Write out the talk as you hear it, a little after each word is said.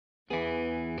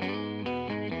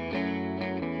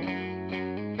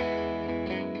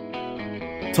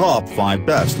Top 5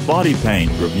 Best Body Paint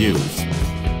Reviews.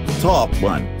 Top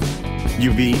 1.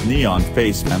 UV Neon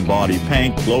Face and Body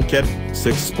Paint Glow Kit,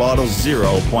 6 bottles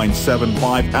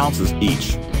 0.75 ounces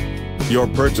each. Your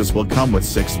purchase will come with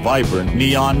 6 vibrant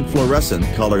neon fluorescent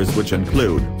colors which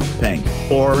include pink,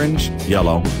 orange,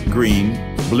 yellow,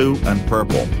 green, blue and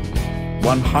purple.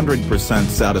 100%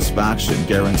 satisfaction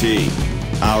guarantee.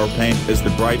 Our paint is the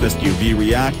brightest UV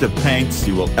reactive paints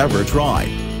you will ever try.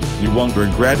 You won't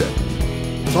regret it.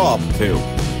 Top 2.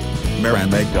 Mehron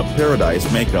Makeup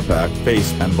Paradise Makeup Act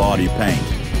Face and Body Paint,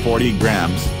 40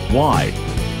 grams, wide.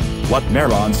 What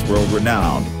Mehron's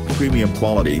world-renowned, premium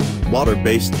quality,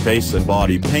 water-based face and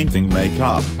body painting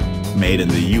makeup. Made in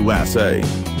the USA.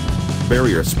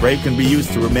 Barrier spray can be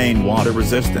used to remain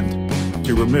water-resistant.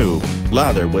 To remove,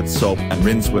 lather with soap and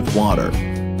rinse with water.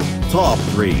 Top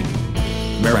 3.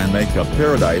 Mehron Makeup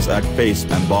Paradise Act Face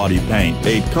and Body Paint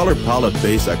 8-Color Palette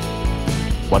Basic.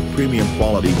 What premium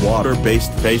quality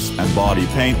water-based face and body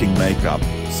painting makeup,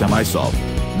 semi-soft,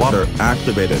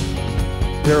 water-activated.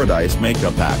 Paradise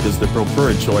Makeup Act is the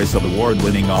preferred choice of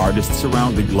award-winning artists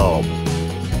around the globe.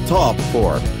 Top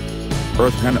 4.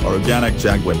 Earth Henna Organic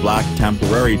Jagua Black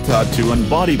Temporary Tattoo and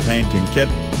Body Painting Kit,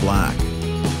 Black.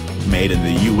 Made in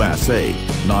the USA,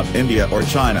 not India or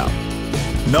China.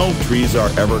 No trees are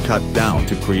ever cut down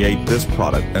to create this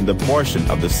product and a portion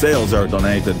of the sales are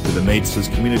donated to the Mates'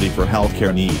 community for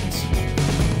healthcare needs.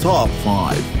 Top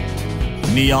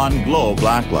 5. Neon Glow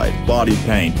Blacklight Body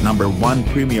Paint No. 1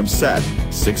 Premium Set,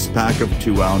 6-pack of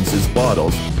 2 ounces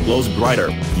bottles, glows brighter,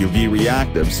 UV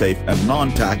reactive safe and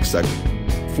non-toxic.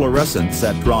 Fluorescent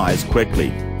set dries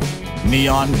quickly.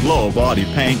 Neon Glow Body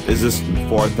Paint is ISO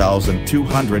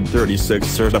 4236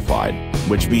 certified,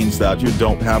 which means that you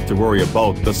don't have to worry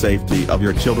about the safety of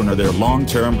your children or their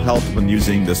long-term health when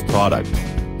using this product.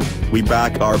 We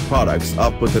back our products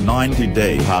up with a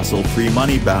 90-day hassle-free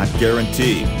money-back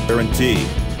guarantee.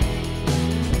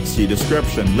 See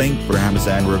description link for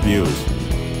Amazon reviews.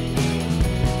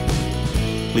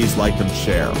 Please like and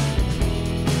share.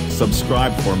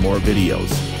 Subscribe for more videos.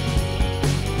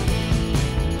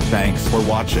 Thanks for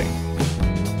watching.